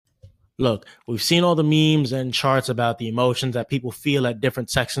Look, we've seen all the memes and charts about the emotions that people feel at different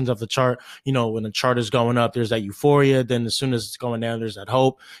sections of the chart. You know, when the chart is going up, there's that euphoria. Then as soon as it's going down, there's that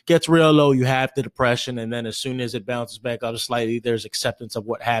hope. Gets real low, you have the depression. And then as soon as it bounces back up slightly, there's acceptance of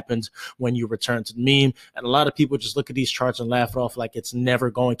what happens when you return to the meme. And a lot of people just look at these charts and laugh it off like it's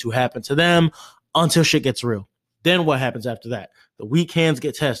never going to happen to them until shit gets real. Then what happens after that? The weak hands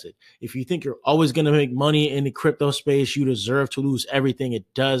get tested. If you think you're always going to make money in the crypto space, you deserve to lose everything.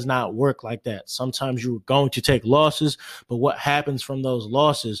 It does not work like that. Sometimes you're going to take losses, but what happens from those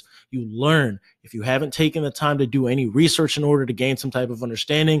losses, you learn. If you haven't taken the time to do any research in order to gain some type of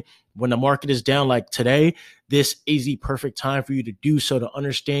understanding, when the market is down like today, this is the perfect time for you to do so, to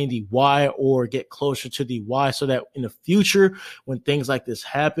understand the why or get closer to the why, so that in the future, when things like this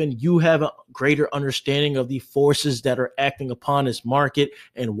happen, you have a greater understanding of the forces that are acting upon this market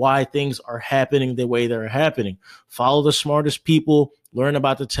and why things are happening the way they're happening. Follow the smartest people, learn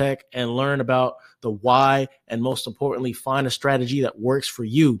about the tech, and learn about the why, and most importantly, find a strategy that works for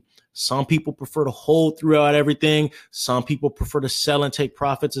you. Some people prefer to hold throughout everything. Some people prefer to sell and take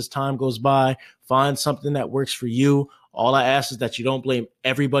profits as time goes by. Find something that works for you. All I ask is that you don't blame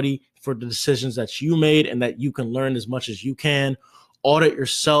everybody for the decisions that you made, and that you can learn as much as you can. Audit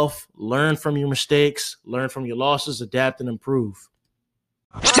yourself, learn from your mistakes, learn from your losses, adapt and improve.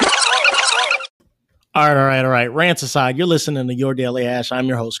 All right. Rants aside, you're listening to Your Daily Hash. I'm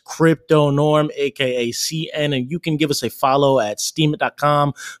your host, Crypto Norm, aka CN, and you can give us a follow at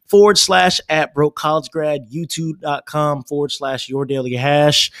steemit.com/at broke college grad, youtube.com/Your Daily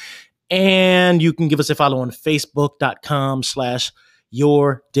Hash, and you can give us a follow on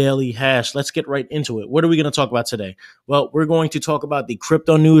facebook.com/Your Daily Hash. Let's get right into it. What are we going to talk about today? Well, we're going to talk about the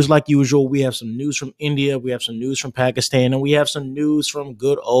crypto news like usual. We have some news from India, we have some news from Pakistan, and we have some news from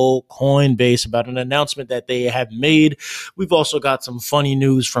good old Coinbase about an announcement that they have made. We've also got some funny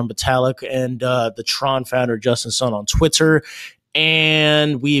news from Vitalik and the Tron founder Justin Sun on Twitter.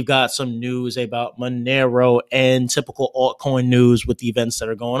 And we've got some news about Monero and typical altcoin news with the events that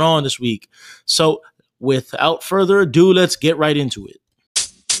are going on this week. So without further ado, let's get right into it.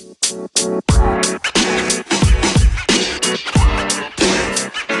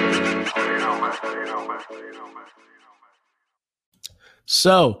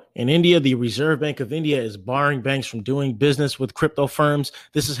 So, in India, the Reserve Bank of India is barring banks from doing business with crypto firms.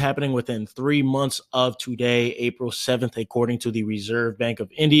 This is happening within 3 months of today, April 7th, according to the Reserve Bank of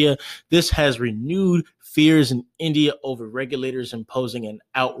India. This has renewed fears in India over regulators imposing an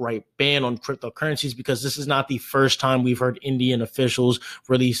outright ban on cryptocurrencies, because this is not the first time we've heard Indian officials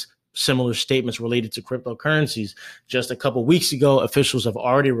release similar statements related to cryptocurrencies. Just a couple weeks ago, officials have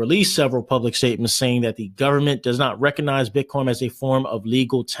already released several public statements saying that the government does not recognize Bitcoin as a form of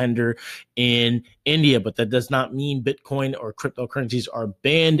legal tender in India, but that does not mean Bitcoin or cryptocurrencies are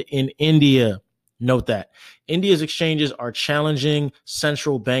banned in India. Note that India's exchanges are challenging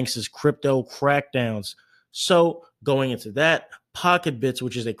central banks' crypto crackdowns. So going into that, PocketBits,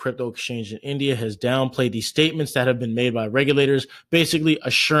 which is a crypto exchange in India, has downplayed these statements that have been made by regulators, basically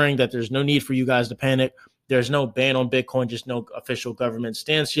assuring that there's no need for you guys to panic. There's no ban on Bitcoin, just no official government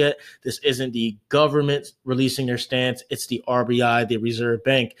stance yet. This isn't the government releasing their stance. It's the RBI, the Reserve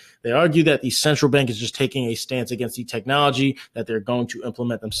Bank. They argue that the central bank is just taking a stance against the technology that they're going to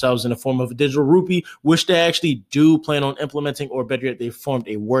implement themselves in the form of a digital rupee, which they actually do plan on implementing, or better yet, they formed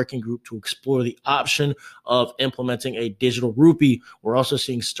a working group to explore the option of implementing a digital rupee. We're also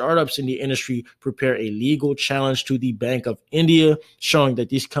seeing startups in the industry prepare a legal challenge to the Bank of India, showing that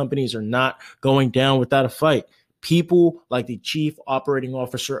these companies are not going down without a fight. People like the chief operating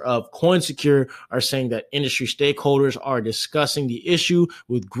officer of CoinSecure are saying that industry stakeholders are discussing the issue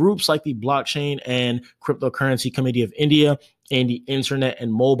with groups like the Blockchain and Cryptocurrency Committee of India and the Internet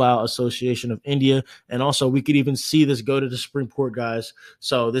and Mobile Association of India. And also, we could even see this go to the Supreme Court, guys.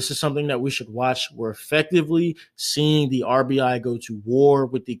 So this is something that we should watch. We're effectively seeing the RBI go to war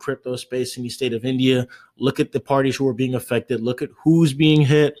with the crypto space in the state of India. Look at the parties who are being affected. Look at who's being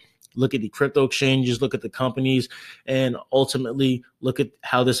hit. Look at the crypto exchanges, look at the companies, and ultimately look at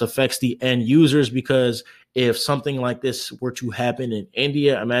how this affects the end users. Because if something like this were to happen in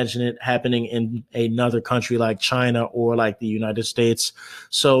India, imagine it happening in another country like China or like the United States.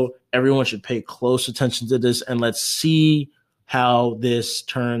 So everyone should pay close attention to this, and let's see how this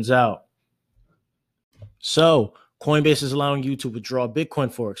turns out. So Coinbase is allowing you to withdraw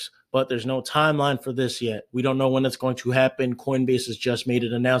Bitcoin forks. but there's no timeline for this yet. We don't know when it's going to happen. Coinbase has just made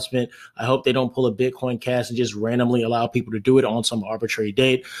an announcement. I hope they don't pull a Bitcoin Cash and just randomly allow people to do it on some arbitrary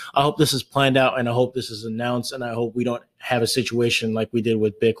date. I hope this is planned out, and I hope this is announced, and I hope we don't have a situation like we did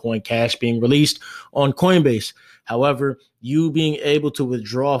with Bitcoin Cash being released on Coinbase. However, you being able to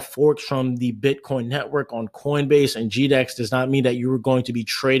withdraw forks from the Bitcoin network on Coinbase and GDEX does not mean that you're going to be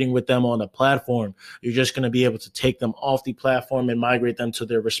trading with them on the platform. You're just going to be able to take them off the platform and migrate them to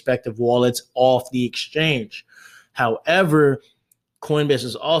their respective wallets off the exchange. However, Coinbase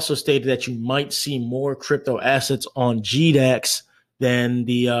has also stated that you might see more crypto assets on GDEX than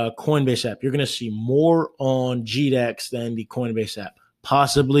the Coinbase app. You're going to see more on GDEX than the Coinbase app,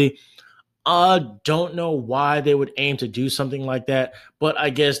 possibly. Don't know why they would aim to do something like that, but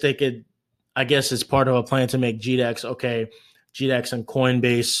I guess it's part of a plan to make GDEX and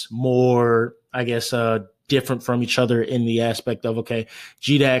Coinbase more, different from each other in the aspect of,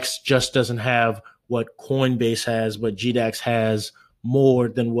 GDEX just doesn't have what Coinbase has, but GDEX has more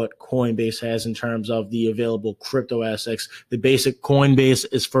than what Coinbase has in terms of the available crypto assets. The basic Coinbase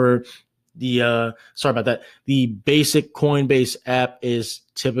is for the basic Coinbase app is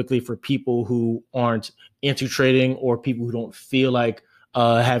typically for people who aren't into trading or people who don't feel like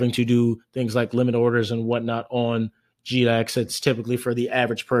having to do things like limit orders and whatnot on GDEX. It's typically for the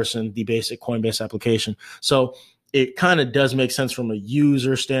average person, the basic Coinbase application. So it kind of does make sense from a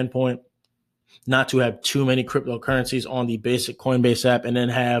user standpoint not to have too many cryptocurrencies on the basic Coinbase app and then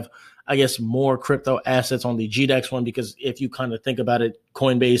have, more crypto assets on the GDEX one, because if you kind of think about it,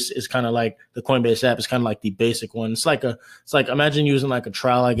 Coinbase is kind of like the Coinbase app is kind of like the basic one. It's like imagine using like a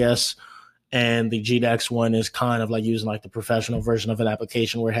trial, and the GDEX one is kind of like using like the professional version of an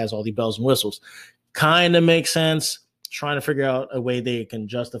application where it has all the bells and whistles. Kind of makes sense. Trying to figure out a way they can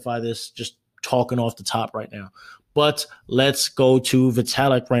justify this, just talking off the top right now. But let's go to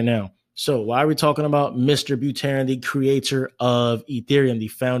Vitalik right now. So why are we talking about Mr. Buterin, the creator of Ethereum, the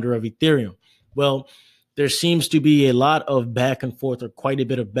founder of Ethereum? Well, there seems to be a lot of back and forth, or quite a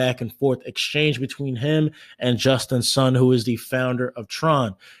bit of back and forth exchange between him and Justin Sun, who is the founder of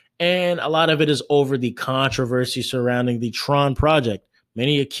Tron. And a lot of it is over the controversy surrounding the Tron project.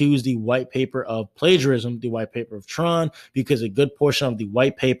 Many accuse the white paper of plagiarism, the white paper of Tron, because a good portion of the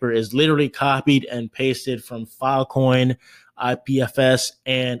white paper is literally copied and pasted from Filecoin, IPFS,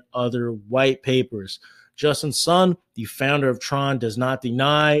 and other white papers. Justin Sun, the founder of Tron, does not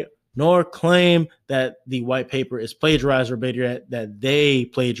deny nor claim that the white paper is plagiarized, or better yet, that they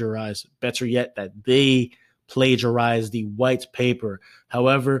plagiarized. Better yet, that they plagiarized the white paper.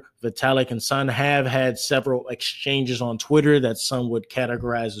 However, Vitalik and Sun have had several exchanges on Twitter that some would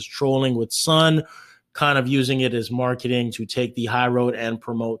categorize as trolling, with Sun kind of using it as marketing to take the high road and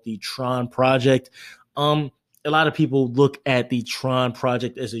promote the Tron project. A lot of people look at the Tron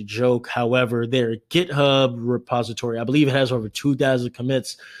project as a joke. However, their GitHub repository, I believe it has over 2,000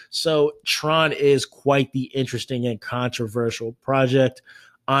 commits. So Tron is quite the interesting and controversial project.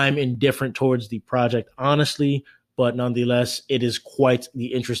 I'm indifferent towards the project, honestly, but nonetheless, it is quite the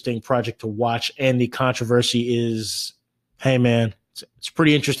interesting project to watch. And the controversy is, hey man, it's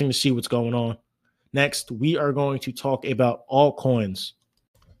pretty interesting to see what's going on. Next, we are going to talk about altcoins.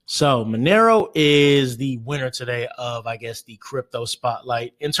 So Monero is the winner today of, the crypto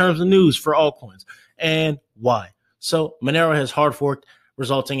spotlight in terms of news for altcoins. And why? So Monero has hard forked,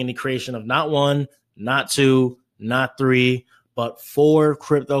 resulting in the creation of not one, not two, not three, but 4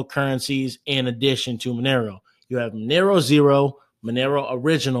 cryptocurrencies in addition to Monero. You have Monero Zero, Monero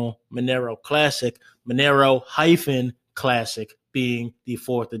Original, Monero Classic, Monero Classic being the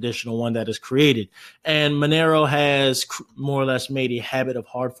 4th additional one that is created. And Monero has more or less made a habit of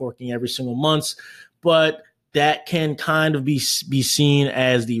hard forking every single month, but that can kind of be seen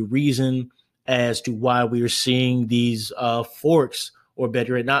as the reason as to why we are seeing these forks, or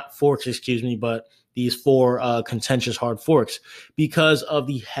better, not forks, but these 4 contentious hard forks, because of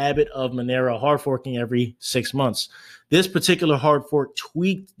the habit of Monero hard forking every 6 months. This particular hard fork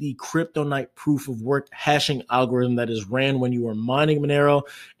tweaked the CryptoNight proof of work hashing algorithm that is ran when you are mining Monero,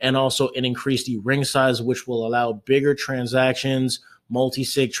 and also it increased the ring size, which will allow bigger transactions,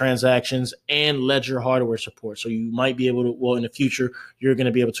 multi-sig transactions, and ledger hardware support. So you might be able to, in the future, you're going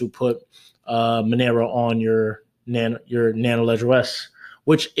to be able to put Monero on your Nano Ledger OS,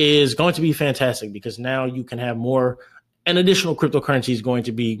 which is going to be fantastic, because now you can have more, an additional cryptocurrency is going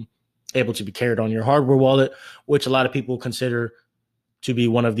to be able to be carried on your hardware wallet, which a lot of people consider to be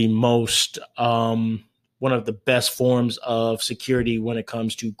one of the most, one of the best forms of security when it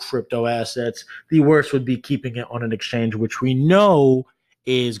comes to crypto assets. The worst would be keeping it on an exchange, which we know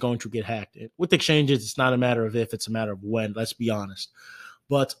is going to get hacked. With exchanges, it's not a matter of if, it's a matter of when, let's be honest.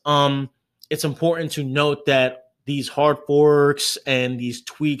 But it's important to note that these hard forks and these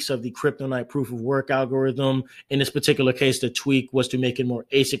tweaks of the Kryptonite proof of work algorithm, in this particular case, the tweak was to make it more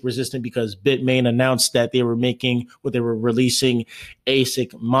ASIC resistant because Bitmain announced that they were releasing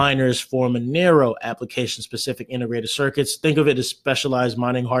ASIC miners for Monero application specific integrated circuits. Think of it as specialized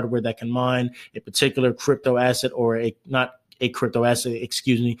mining hardware that can mine a particular crypto asset not a crypto asset,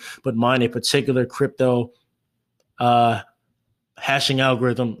 but mine a particular crypto hashing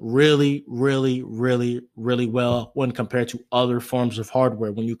algorithm really, really, really, really well when compared to other forms of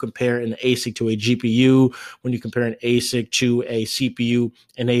hardware. When you compare an ASIC to a GPU, when you compare an ASIC to a CPU,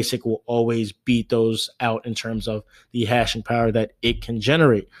 an ASIC will always beat those out in terms of the hashing power that it can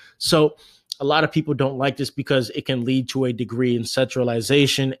generate. So a lot of people don't like this because it can lead to a degree in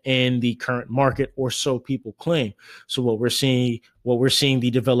centralization in the current market, or so people claim. So what we're seeing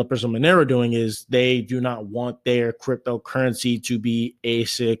the developers of Monero doing is they do not want their cryptocurrency to be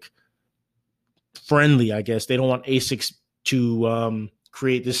ASIC friendly, I guess. They don't want ASICs to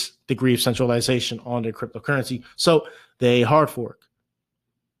create this degree of centralization on their cryptocurrency. So they hard fork.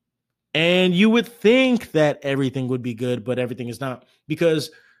 And you would think that everything would be good, but everything is not,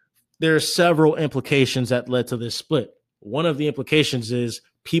 because there are several implications that led to this split. One of the implications is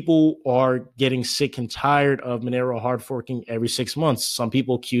people are getting sick and tired of Monero hard forking every 6 months. Some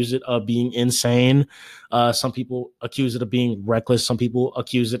people accuse it of being insane. Some people accuse it of being reckless. Some people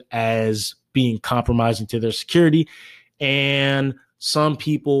accuse it as being compromising to their security. And some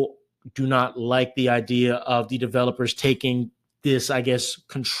people do not like the idea of the developers taking this, I guess,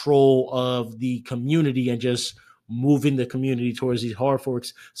 control of the community and just moving the community towards these hard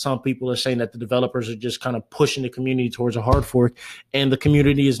forks. Some people are saying that the developers are just kind of pushing the community towards a hard fork, and the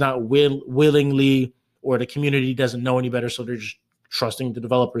community is not willingly, or the community doesn't know any better, so they're just trusting the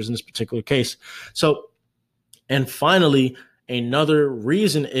developers in this particular case. So, and finally, another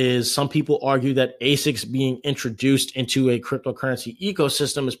reason is some people argue that ASICs being introduced into a cryptocurrency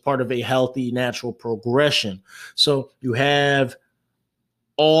ecosystem is part of a healthy natural progression. So you have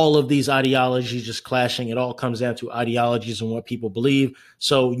all of these ideologies just clashing. It all comes down to ideologies and what people believe.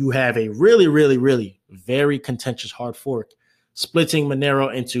 So you have a really, really, really very contentious hard fork splitting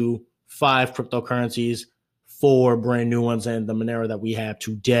Monero into 5 cryptocurrencies, 4 brand new ones, and the Monero that we have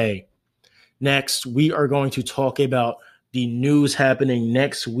today. Next, we are going to talk about the news happening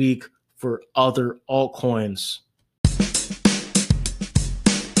next week for other altcoins.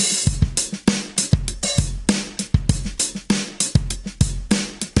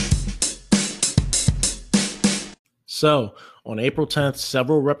 So on April 10th,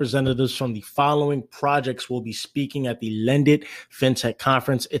 several representatives from the following projects will be speaking at the Lendit FinTech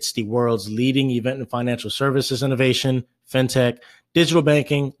Conference. It's the world's leading event in financial services innovation, fintech, digital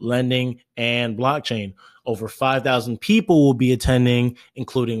banking, lending, and blockchain. Over 5,000 people will be attending,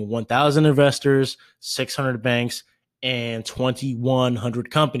 including 1,000 investors, 600 banks, and 2,100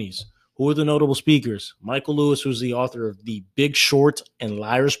 companies. Who are the notable speakers? Michael Lewis, who's the author of The Big Short and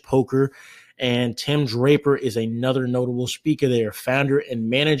Liar's Poker, and Tim Draper is another notable speaker there, founder and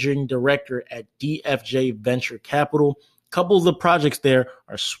managing director at DFJ Venture Capital. A couple of the projects there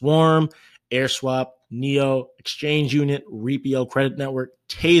are Swarm, AirSwap, Neo, Exchange Unit, Repio Credit Network,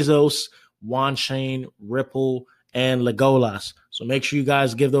 Tezos, OneChain, Ripple, and Legolas. So make sure you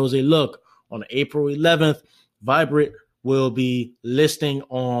guys give those a look. On April 11th, Vibrate will be listing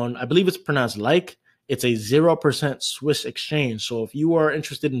on, I believe it's pronounced like, it's a 0% Swiss exchange. So if you are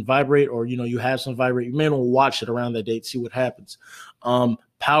interested in Vibrate, or you have some Vibrate, you may want to watch it around that date, see what happens.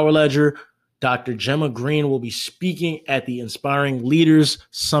 Power Ledger, Dr. Gemma Green will be speaking at the Inspiring Leaders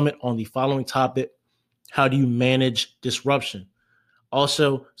Summit on the following topic: how do you manage disruption?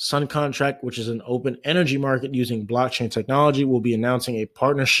 Also, Sun Contract, which is an open energy market using blockchain technology, will be announcing a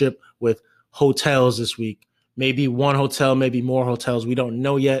partnership with hotels this week. Maybe one hotel, maybe more hotels. We don't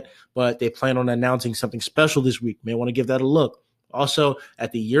know yet, but they plan on announcing something special this week. May want to give that a look. Also,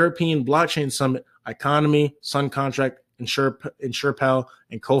 at the European Blockchain Summit, Economy, Sun Contract, InsurePal,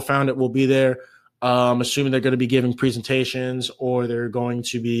 and Co-Founded will be there. Assuming they're going to be giving presentations, or they're going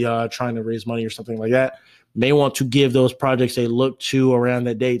to be trying to raise money or something like that. May want to give those projects a look to around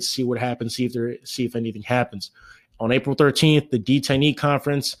that date, see what happens, see if anything happens. On April 13th, the D10E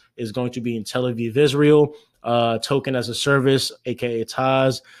conference is going to be in Tel Aviv, Israel. Token as a Service, aka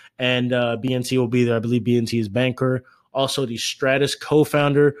Taz, and BNT will be there. I believe BNT is banker. Also, the Stratus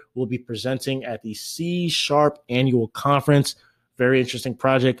co-founder will be presenting at the C# annual conference. Very interesting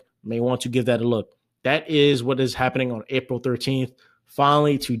project. May want to give that a look. That is what is happening on April 13th.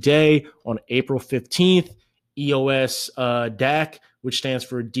 Finally, today on April 15th, EOS DAC which stands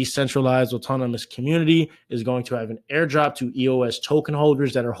for Decentralized Autonomous Community, is going to have an airdrop to EOS token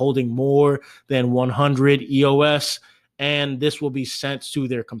holders that are holding more than 100 EOS. And this will be sent to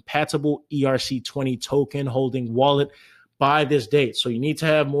their compatible ERC20 token holding wallet by this date. So you need to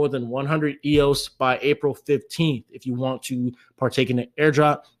have more than 100 EOS by April 15th if you want to partake in an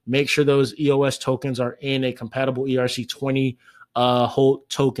airdrop. Make sure those EOS tokens are in a compatible ERC20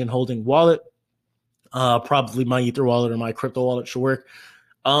 token holding wallet. Probably my Ether wallet or my crypto wallet should work.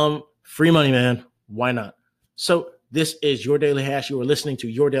 Free money, man. Why not? So this is Your Daily Hash. You are listening to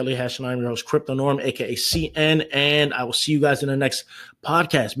Your Daily Hash, and I'm your host, Crypto Norm, aka CN, and I will see you guys in the next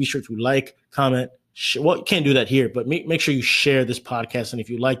podcast. Be sure to like, comment. Well, you can't do that here, but make sure you share this podcast. And if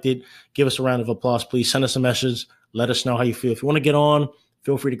you liked it, give us a round of applause, please. Send us a message. Let us know how you feel. If you want to get on,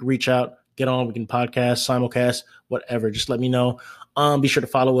 feel free to reach out. Get on. We can podcast, simulcast, whatever. Just let me know. Be sure to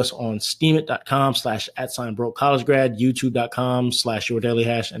follow us on steemit.com/@brokecollegegrad,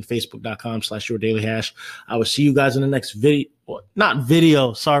 youtube.com/yourdailyhash, and facebook.com/yourdailyhash. I will see you guys in the next video. Not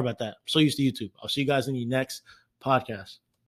video. Sorry about that. I'm so used to YouTube. I'll see you guys in the next podcast.